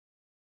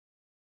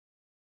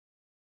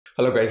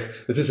Hello guys,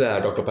 this is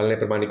Dr.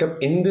 Palaniappan Manickam.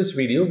 In this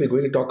video, we're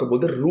going to talk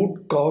about the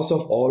root cause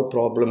of all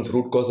problems,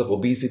 root cause of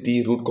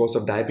obesity, root cause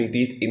of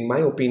diabetes. In my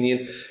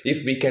opinion,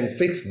 if we can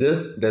fix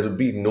this, there will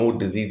be no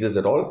diseases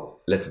at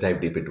all. Let's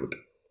dive deep into it.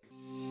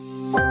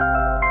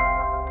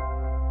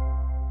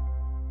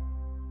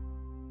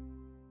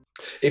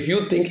 If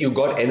you think you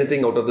got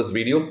anything out of this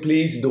video,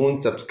 please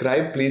don't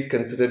subscribe. Please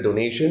consider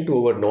donation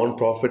to our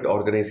non-profit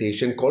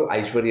organization called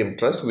Aishwaryam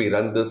Trust. We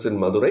run this in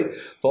Madurai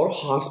for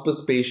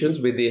hospice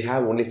patients where they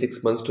have only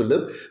 6 months to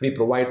live. We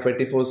provide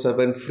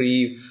 24/7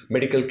 free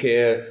medical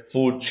care,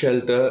 food,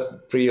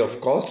 shelter, free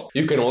of cost.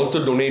 You can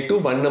also donate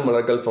to Vanna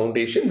Malagal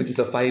Foundation, which is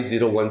a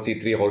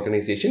 501c3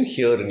 organization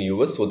here in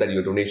US, so that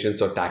your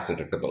donations are tax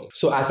deductible.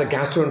 So as a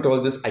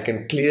gastroenterologist, I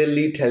can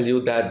clearly tell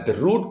you that the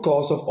root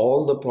cause of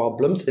all the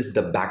problems is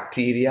the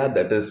bacteria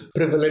that is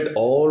prevalent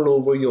all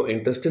over your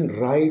intestine,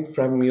 right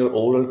from your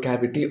oral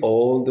cavity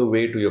all the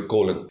way to your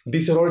colon.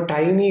 These are all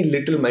tiny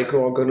little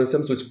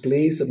microorganisms which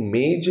plays a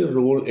major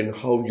role in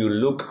how you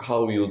look,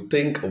 how you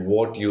think,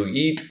 what you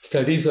eat.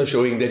 Studies are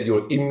showing that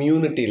your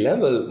immunity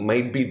level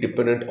might be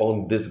dependent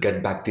on this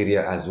gut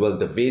bacteria as well.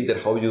 The way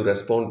that how you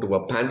respond to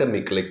a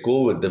pandemic like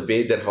COVID, the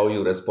way that how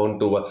you respond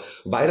to a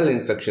viral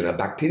infection, a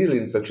bacterial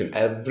infection,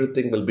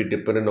 everything will be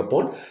dependent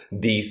upon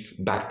these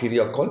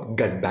bacteria called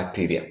gut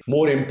bacteria.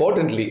 More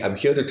importantly, I'm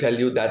here to tell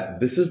you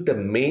that this is the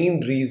main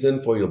reason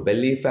for your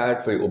belly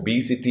fat, for your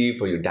obesity,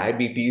 for your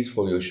diabetes,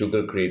 for your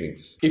sugar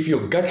cravings. If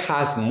your gut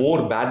has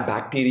more bad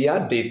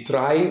bacteria, they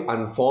thrive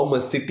and form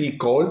a city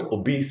called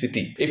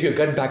obesity. If your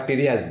gut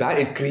bacteria is bad,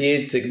 it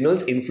creates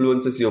signals,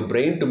 influences your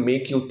brain to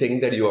make you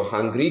think that you are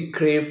hungry,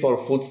 crave for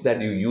foods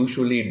that you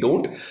usually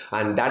don't,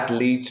 and that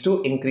leads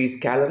to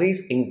increased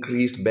calories,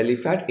 increased belly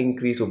fat,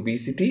 increased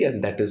obesity,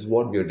 and that is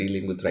what we are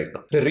dealing with right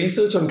now. The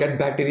research on gut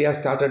bacteria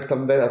started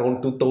somewhere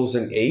around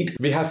 2008.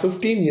 We have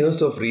 15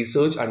 years of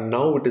research, and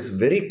now it is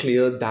very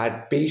clear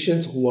that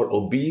patients who are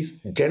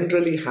obese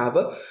generally have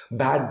a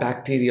bad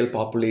bacterial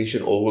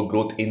population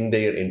overgrowth in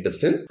their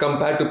intestine.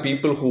 Compared to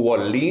people who are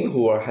lean,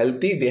 who are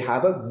healthy, they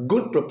have a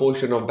good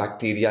proportion of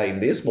bacteria in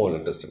their small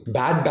intestine.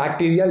 Bad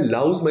bacteria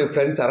loves my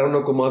friend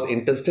Saravakumar's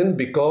intestine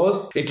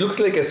because it looks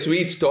like a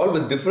sweet stall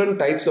with different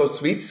types of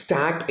sweets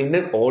stacked in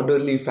an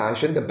orderly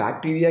fashion. The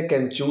bacteria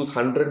can choose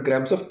 100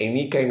 grams of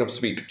any kind of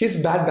sweet. His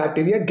bad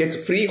bacteria gets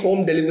free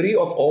home delivery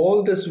of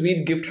all the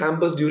sweet gift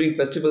hampers during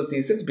festival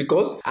seasons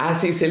because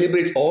as he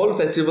celebrates all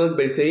festivals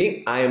by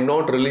saying, I am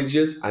not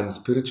religious, I am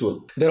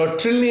spiritual. There are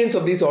trillions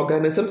of these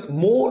organisms,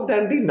 more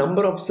than the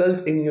number of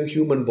cells in your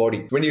human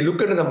body. When you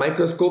look under the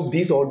microscope,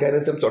 these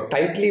organisms are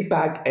tightly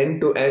packed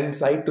end to end,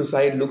 side to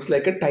side, looks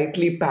like a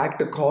tightly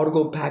packed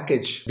cargo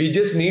package. We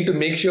just need to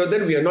make sure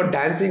that we are not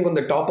dancing on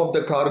the top of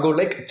the cargo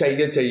like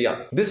chaya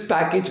chaya. This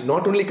package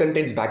not only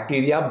contains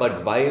bacteria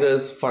but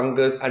virus,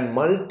 fungus and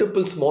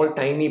multiple small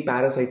tiny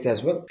parasites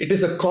as well. It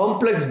is a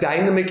complex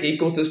dynamic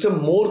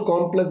ecosystem, more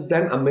complex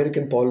than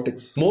American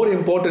politics. More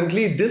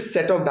importantly, this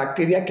set of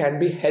bacteria can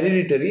be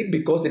hereditary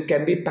because it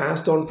can be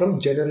passed on from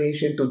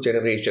generation to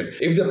generation.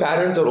 If the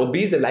parents are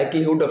obese, the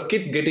likelihood of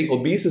kids getting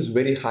obese is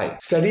very high.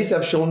 Studies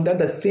have shown that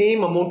the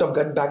same amount of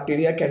gut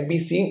bacteria can be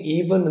seen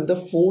even in the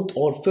 4th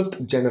or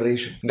 5th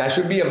generation. There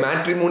should be a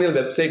matrimonial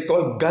website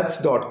called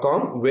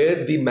guts.com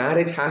where the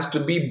marriage has to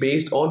be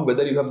based on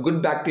whether you have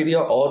good bacteria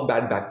or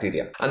bad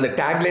bacteria. And the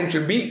tagline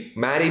should be,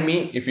 marry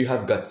me if you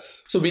have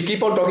guts. So we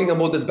keep on talking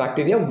about this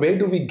bacteria. Where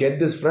do we get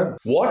this from?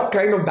 What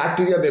kind of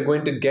bacteria we are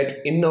going to get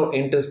in our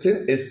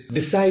intestine is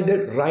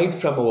decided right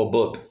from our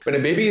birth. When a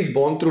baby is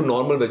born through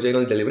normal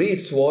vaginal delivery,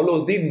 it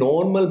swallows the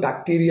normal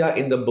bacteria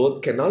in the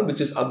birth canal,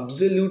 which is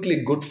absolutely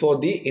good for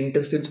the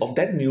intestines of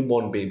that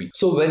newborn baby.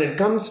 So when it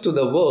comes to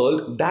the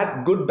world,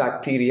 that good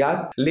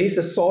bacteria lays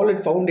a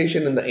solid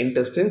foundation in the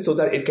intestine so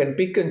that it can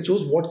pick and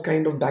choose what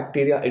kind of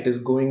bacteria it is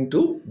going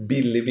to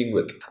be living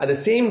with. At the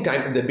same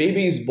time, if the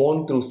baby is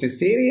born through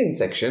cesarean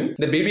section,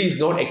 the baby is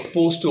not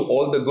exposed to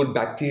all the good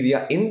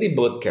bacteria in the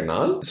birth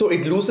canal, so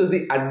it loses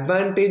the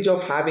advantage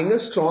of having a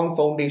strong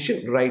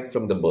foundation right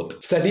from the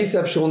birth. Studies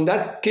have shown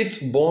that kids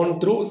born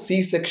through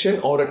C-section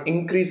are at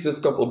increased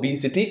risk of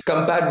obesity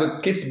compared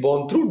with kids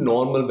born through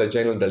normal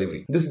vaginal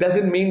delivery. This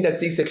doesn't mean that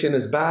C-section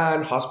is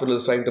bad, hospital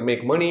is trying to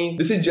make money.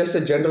 This is just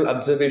a general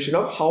observation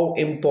of how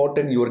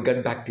important your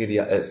gut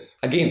bacteria is.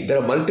 Again, there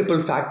are multiple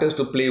factors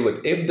to play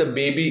with. If the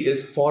baby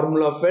is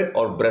formula fed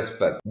or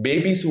breastfed,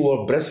 babies who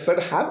are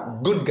breastfed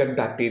have good gut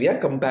bacteria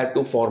compared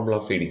to formula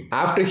feeding.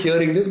 After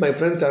hearing this, my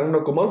friend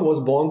Saravakumar was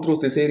born through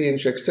cesarean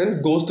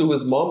section, goes to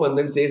his mom and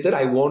then says that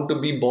I want to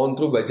be born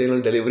through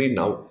vaginal delivery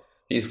now.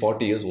 He is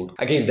 40 years old.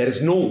 Again, there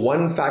is no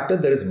one factor,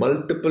 there is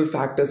multiple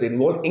factors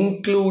involved,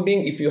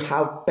 including if you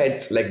have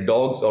pets like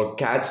dogs or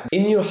cats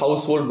in your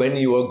household when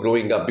you are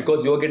growing up,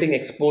 because you are getting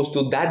exposed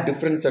to that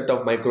different set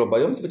of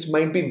microbiomes, which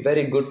might be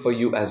very good for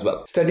you as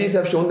well. Studies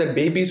have shown that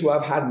babies who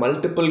have had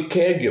multiple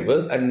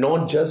caregivers and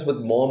not just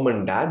with mom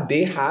and dad,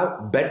 they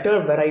have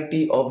better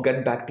variety of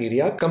gut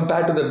bacteria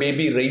compared to the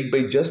baby raised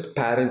by just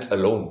parents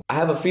alone. I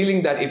have a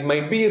feeling that it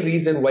might be a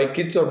reason why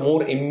kids are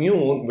more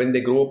immune when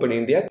they grow up in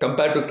India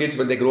compared to kids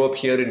when they grow up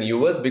here in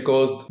US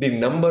because the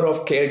number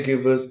of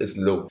caregivers is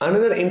low.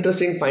 Another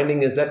interesting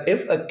finding is that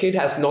if a kid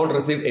has not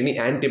received any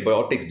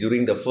antibiotics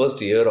during the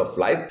first year of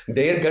life,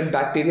 their gut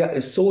bacteria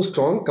is so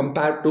strong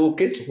compared to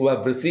kids who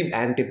have received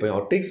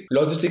antibiotics.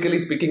 Logistically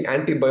speaking,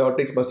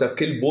 antibiotics must have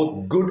killed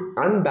both good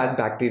and bad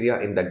bacteria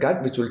in the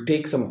gut, which will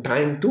take some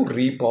time to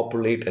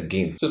repopulate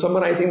again. So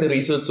summarizing the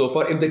research so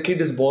far, if the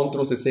kid is born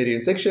through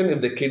cesarean section,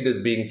 if the kid is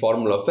being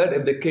formula fed,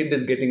 if the kid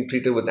is getting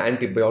treated with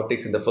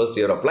antibiotics in the first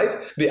year of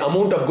life, the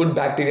amount of good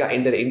bacteria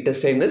in their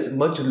intestine is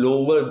much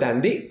lower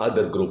than the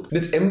other group.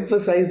 This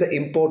emphasizes the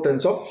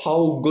importance of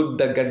how good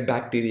the gut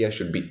bacteria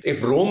should be.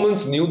 If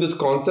Romans knew this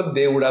concept,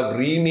 they would have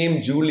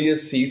renamed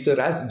Julius Caesar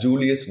as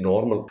Julius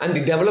Normal. And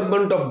the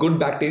development of good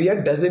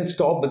bacteria doesn't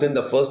stop within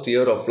the first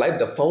year of life.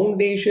 The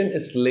foundation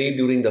is laid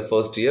during the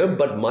first year,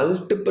 but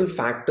multiple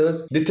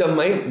factors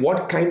determine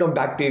what kind of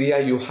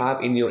bacteria you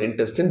have in your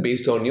intestine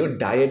based on your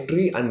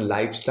dietary and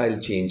lifestyle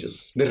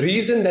changes. The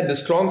reason that the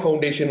strong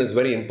foundation is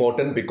very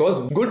important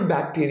because good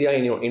bacteria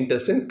in your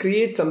intestine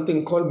create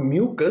something called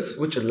mucus,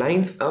 which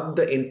lines up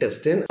the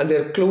intestine, and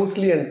they're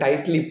closely and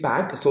tightly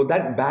packed so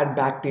that bad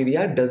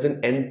bacteria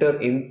doesn't enter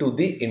into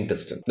the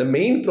intestine. The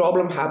main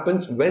problem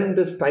happens when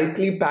this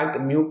tightly packed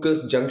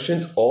mucus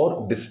junctions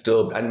are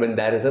disturbed and when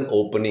there is an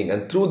opening,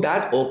 and through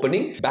that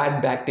opening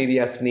bad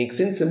bacteria sneaks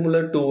in,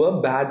 similar to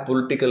a bad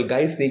political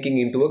guy sneaking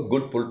into a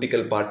good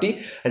political party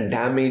and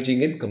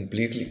damaging it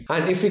completely.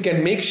 And if we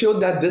can make sure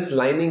that this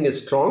lining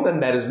is strong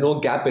and there is no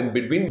gap in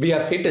between, we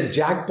have hit a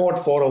jackpot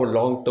for our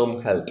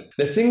long-term health.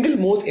 The single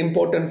most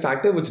important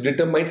factor which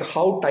determines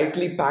how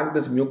tightly packed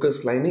this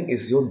mucus lining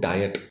is your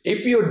diet.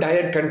 If your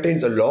diet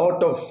contains a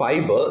lot of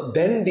fiber,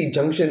 then the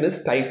junction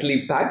is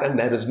tightly packed and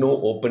there is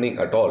no opening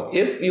at all.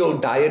 If your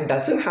diet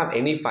doesn't have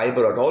any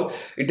fiber at all,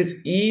 it is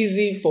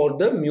easy for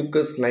the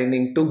mucus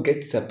lining to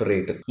get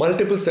separated.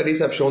 Multiple studies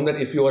have shown that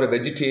if you are a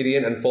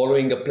vegetarian and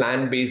following a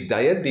plant-based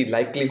diet, the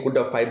likelihood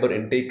of fiber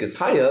intake is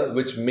higher,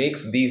 which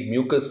makes these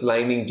mucus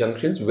lining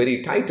junctions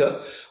very tighter,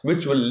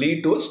 which will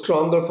lead to a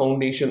stronger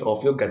foundation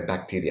of your gut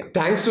bacteria.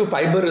 Thanks to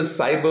fiber-rich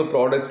cyber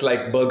products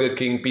like Burger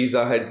King,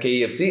 Pizza Hut,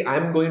 KFC,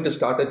 I'm going to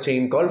start a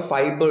chain called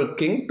Fiber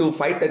King to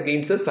fight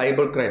against the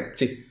cyber crime.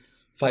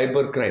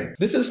 Fiber crime.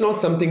 This is not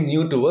something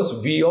new to us.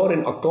 We are in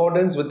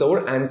accordance with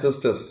our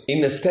ancestors.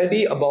 In a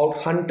study about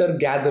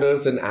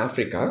hunter-gatherers in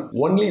Africa,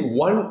 only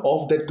one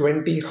of the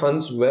 20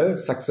 hunts were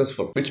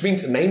successful, which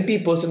means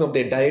 90% of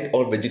their diet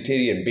are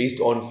vegetarian based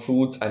on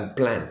fruits and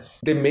plants.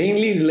 They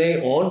mainly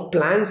rely on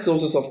plant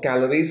sources of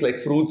calories like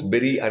fruits,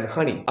 berry and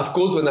honey. Of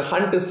course, when the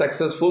hunt is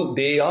successful,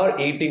 they are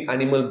eating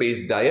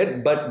animal-based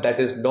diet, but that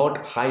is not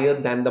higher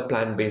than the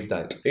plant-based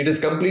diet. It is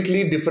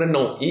completely different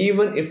now.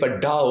 Even if a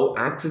dove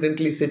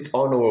accidentally sits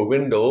on our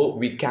window,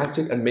 we catch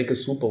it and make a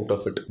soup out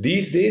of it.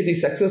 These days, the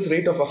success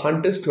rate of a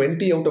hunt is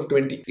 20 out of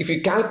 20. If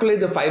you calculate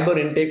the fiber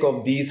intake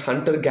of these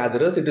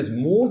hunter-gatherers, it is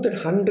more than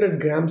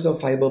 100 grams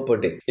of fiber per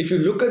day. If you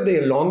look at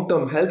their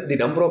long-term health, the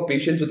number of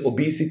patients with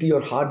obesity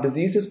or heart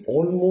disease is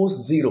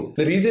almost zero.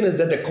 The reason is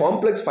that the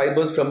complex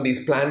fibers from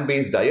these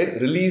plant-based diet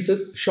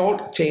releases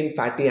short-chain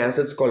fatty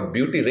acids called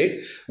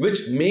butyrate,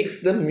 which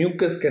makes the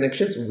mucus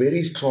connections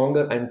very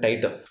stronger and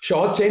tighter.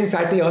 Short-chain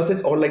fatty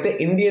acids are like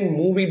the Indian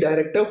movie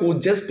director who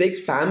just takes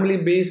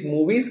family-based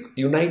movies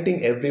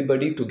uniting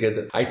everybody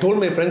together. I told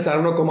my friend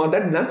Sarana Kumar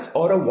that nuts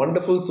are a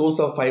wonderful source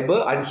of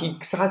fiber and he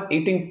starts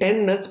eating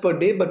 10 nuts per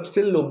day but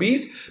still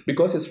obese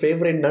because his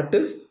favorite nut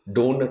is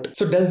donut.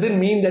 So does it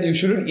mean that you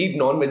shouldn't eat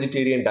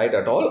non-vegetarian diet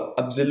at all?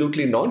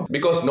 Absolutely not,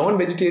 because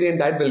non-vegetarian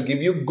diet will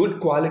give you good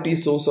quality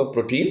source of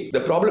protein.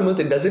 The problem is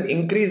it doesn't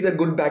increase the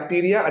good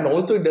bacteria and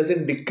also it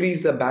doesn't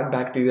decrease the bad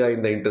bacteria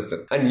in the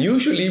intestine. And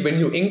usually when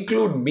you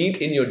include meat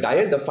in your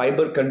diet, the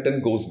fiber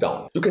content goes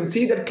down. You can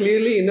see that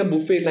clearly in a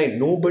buffet line.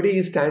 Nobody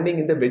is standing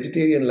in the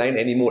vegetarian line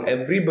anymore.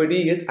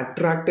 Everybody is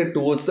attracted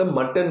towards the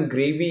mutton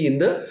gravy in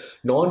the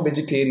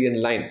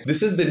non-vegetarian line.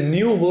 This is the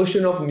new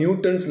version of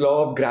Newton's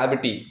law of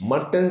gravity,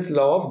 Mutton's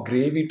law of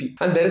gravity.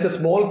 And there is a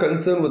small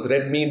concern with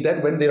red meat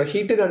that when they are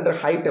heated under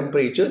high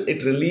temperatures,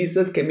 it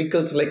releases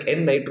chemicals like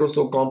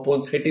N-nitroso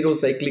compounds,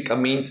 heterocyclic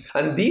amines,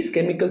 and these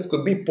chemicals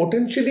could be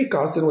potentially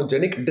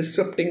carcinogenic,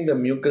 disrupting the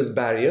mucus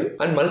barrier.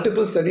 And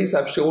multiple studies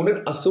have shown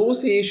an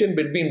association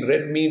between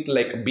red meat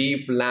like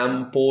beef,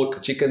 lamb,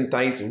 pork, chicken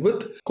thighs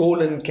with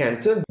colon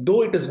cancer.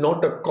 Though it is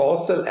not a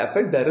causal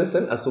effect, there is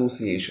an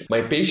association.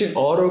 My patient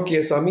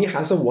Arokiyasamy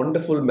has a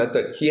wonderful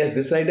method. He has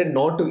decided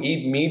not to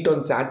eat meat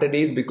on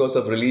Saturdays because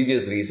of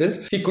religious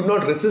reasons. He could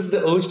not resist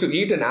the urge to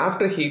eat, and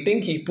after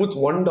eating, he puts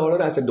 $1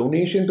 as a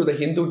donation to the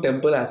Hindu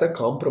temple as a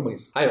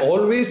compromise. I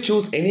always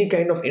choose any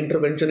kind of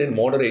intervention in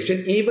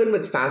moderation. Even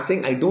with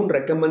fasting, I don't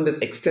recommend this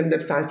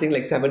extended fasting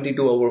like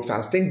 72-hour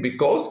fasting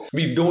because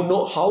we don't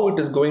know how it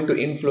is going to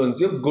influence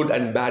your good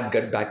and bad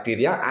gut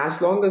bacteria.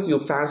 As long as you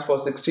fast for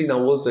 16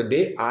 hours a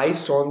day, I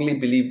strongly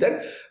believe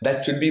that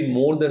that should be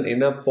more than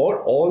enough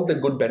for all the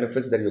good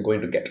benefits that you're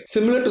going to get.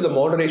 Similar to the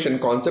moderation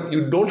concept,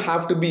 you don't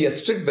have to be a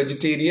strict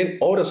vegetarian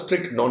or a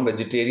strict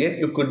non-vegetarian,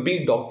 you could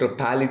be Dr.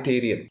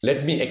 Paletarian.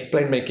 Let me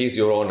explain my case,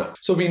 Your Honor.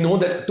 So we know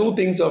that two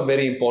things are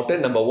very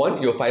important. Number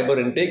one, your fiber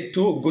intake.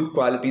 Two, good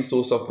quality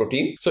source of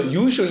protein. So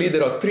usually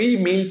there are 3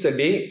 meals a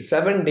day,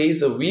 7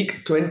 days a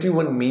week,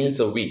 21 meals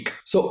a week.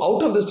 So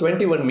out of this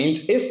 21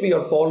 meals, if we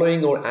are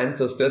following our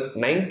ancestors,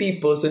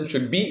 90%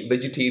 should be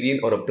vegetarian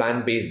or a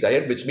plant-based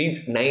diet, which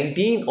means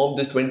 19 of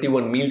this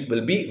 21 meals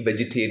will be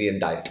vegetarian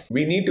diet.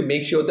 We need to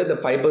make sure that the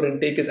fiber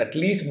intake is at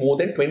least more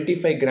than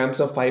 25 grams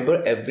of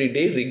fiber every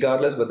day,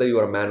 regardless whether you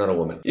are a man or a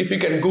woman. If you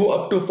can go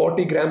up to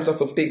 40 grams or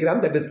 50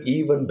 grams, that is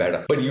even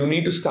better. But you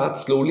need to start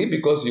slowly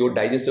because your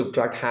digestive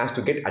tract has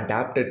to get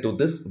adapted to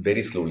this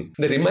very slowly.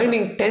 The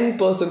remaining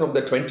 10% of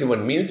the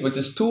 21 meals, which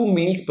is 2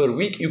 meals per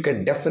week, you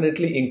can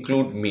definitely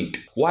include meat.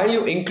 While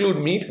you include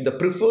meat, the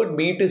preferred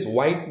meat is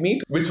white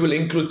meat, which will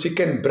include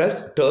chicken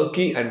breast,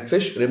 turkey and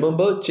fish.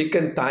 Remember,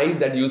 chicken thighs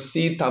that you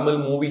see Tamil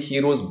movie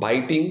heroes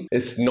biting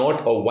is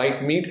not a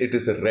white meat, it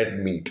is a red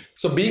meat.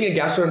 So being a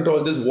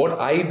gastroenterologist, what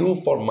I do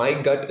for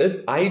my gut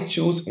is I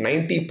choose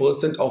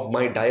 90% of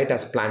my diet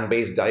as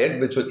plant-based diet,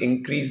 which will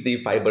increase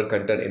the fiber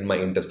content in my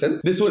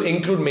intestine. This will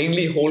include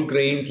mainly whole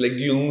grains,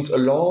 legumes,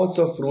 lots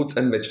of fruits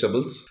and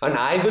vegetables. And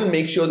I will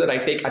make sure that I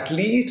take at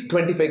least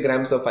 25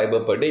 grams of fiber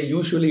per day.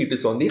 Usually it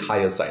is on the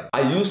higher side.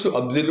 I used to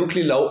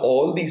absolutely love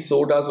all these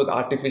sodas with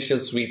artificial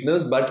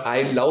sweeteners, but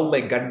I love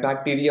my gut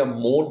bacteria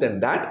more than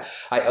that.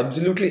 I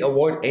absolutely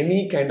avoid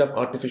any kind of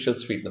artificial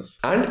sweetness.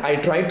 And I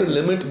try to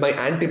limit my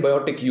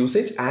antibiotic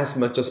usage as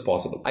much as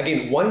possible.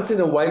 Again, once in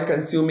a while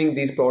consuming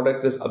these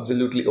products is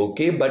absolutely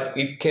okay, but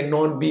it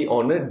cannot be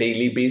on a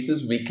daily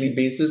basis, weekly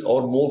basis,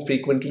 or more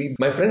frequently.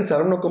 My friend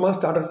Saravakumar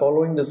started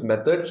following this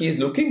method. He is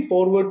looking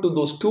forward to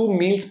those 2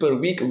 meals per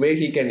week where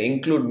he can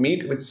include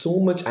meat with so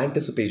much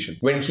anticipation.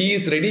 When he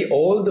is ready,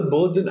 all the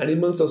birds and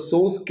animals are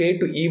so scared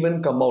to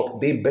even come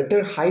out. They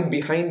better hide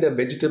behind the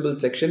vegetable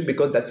section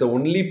because that's the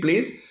only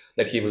place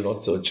that he will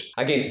not search.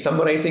 Again,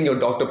 summarizing your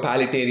Dr.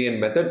 Paletarian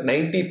method,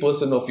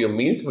 90% of your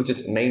meals, which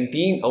is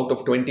 19 out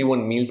of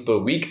 21 meals per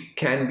week,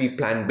 can be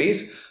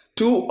plant-based.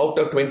 2 out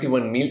of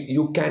 21 meals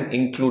you can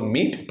include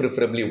meat,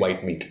 preferably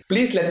white meat.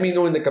 Please let me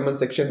know in the comment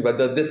section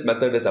whether this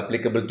method is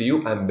applicable to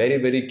you. I'm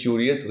very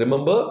curious.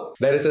 Remember,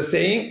 there is a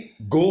saying,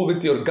 go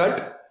with your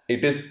gut.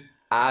 It is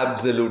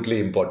absolutely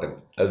important.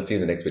 I'll see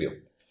you in the next video.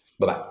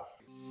 Bye-bye.